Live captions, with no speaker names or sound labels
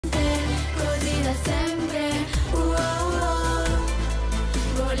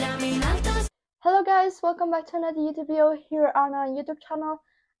guys, welcome back to another YouTube video here on our YouTube channel.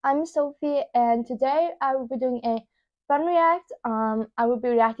 I'm Sophie, and today I will be doing a fun react. I will be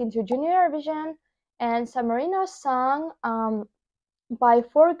reacting to Junior Eurovision and San Marino's song by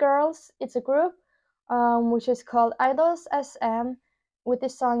 4 girls. It's a group which is called Idols SM with the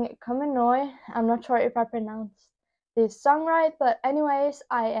song Come Noi. I'm not sure if I pronounced this song right, but anyways,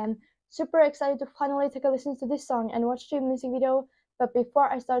 I am super excited to finally take a listen to this song and watch the music video. But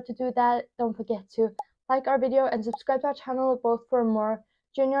before I start to do that, don't forget to like our video and subscribe to our channel both for more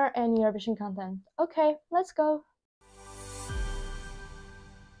Junior and Eurovision content. Okay, let's go!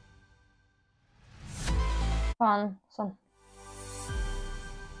 Fan, sånn.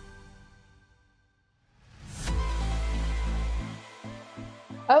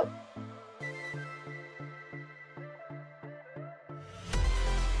 Oh!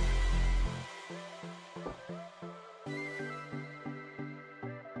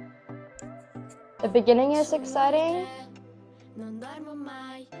 The beginning is exciting. Non dormo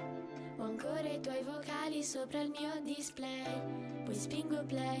mai, ho ancora I tuoi vocali sopra il mio display. Poi spingo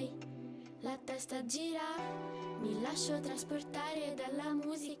play, la testa gira, mi lascio trasportare dalla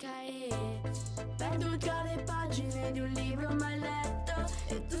musica e perdo tra le pagine di un libro mai letto.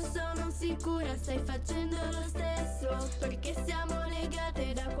 E tu sono sicura stai facendo lo stesso, perché siamo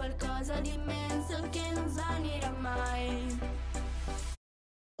legate da qualcosa di immenso che non svanirà mai.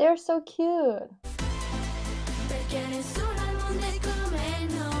 They're so cute. Perché nessuno al mondo è come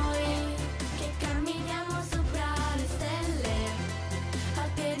noi, che camminiamo sopra le stelle, a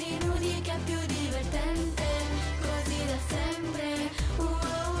piedi nudi che è più divertente, così da sempre.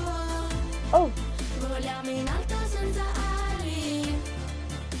 Oh! Voliamo in alto senza ali,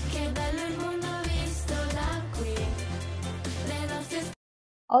 che bello il mondo visto da qui. Le nostre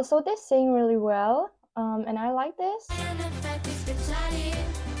Also, they sing really well, and I like this. effetti speciali,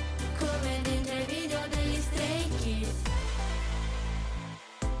 come dentro i video degli Stray Kids.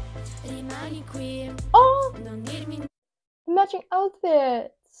 Rimani qui, Oh! non dirmi Matching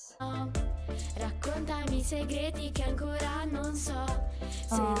outfits! no. Raccontami i segreti che ancora non so.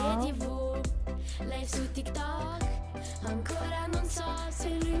 Serie TV, lei su TikTok, ancora non so se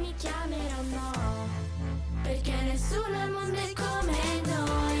lui mi chiamerà o no. Perché nessuno al mondo è come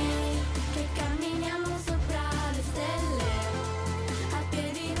noi, che camminiamo sopra le stelle, a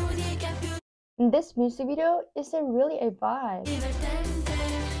piedi nudi che è più This music video is really a vibe. divertente,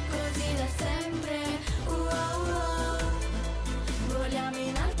 così da sempre. Voliamo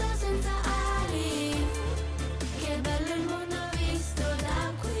in alto senza ali, che bello il mondo visto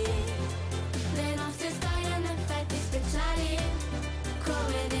da qui. Le nostre storie hanno effetti speciali,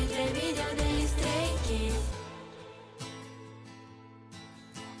 come dentro i video degli Stray Kids.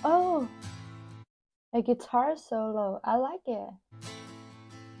 Oh! A guitar solo. I like it.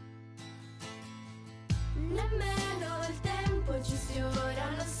 Nemmeno il tempo ci sfiora,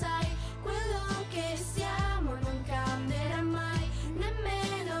 lo sai, quello che siamo non cambierà mai.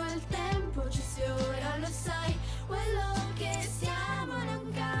 Nemmeno il tempo ci sfiora, lo sai, quello che siamo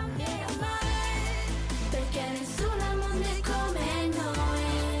non cambierà mai. Perché nessuno al mondo è come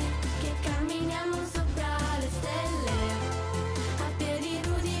noi, che camminiamo sopra le stelle, a piedi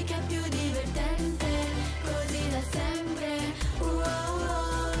nudi che è più divertente, così da sempre.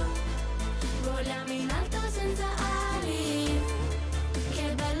 Voliamo in alto senza ali,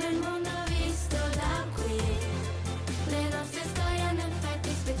 che bello il mondo visto da qui. Le nostre storie hanno effetti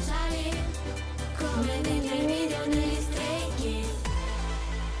speciali, come dentro i video degli Stray Kids.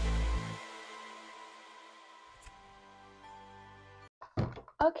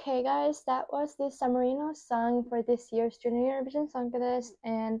 Okay guys, that was the San Marino song for this year's Junior Eurovision Song Contest,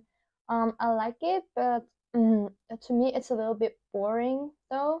 and I like it, but to me it's a little bit boring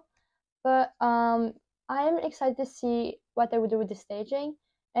though. But I am excited to see what they will do with the staging,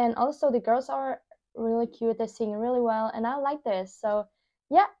 and also the girls are really cute, they sing really well, and I like this. So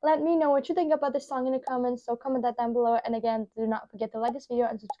yeah, let me know what you think about this song in the comments, so comment that down below. And again, do not forget to like this video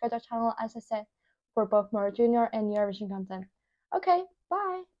and subscribe to our channel, as I said, for both more Junior and Eurovision content. Okay,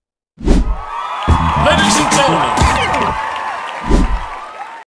 bye! Ladies and gentlemen,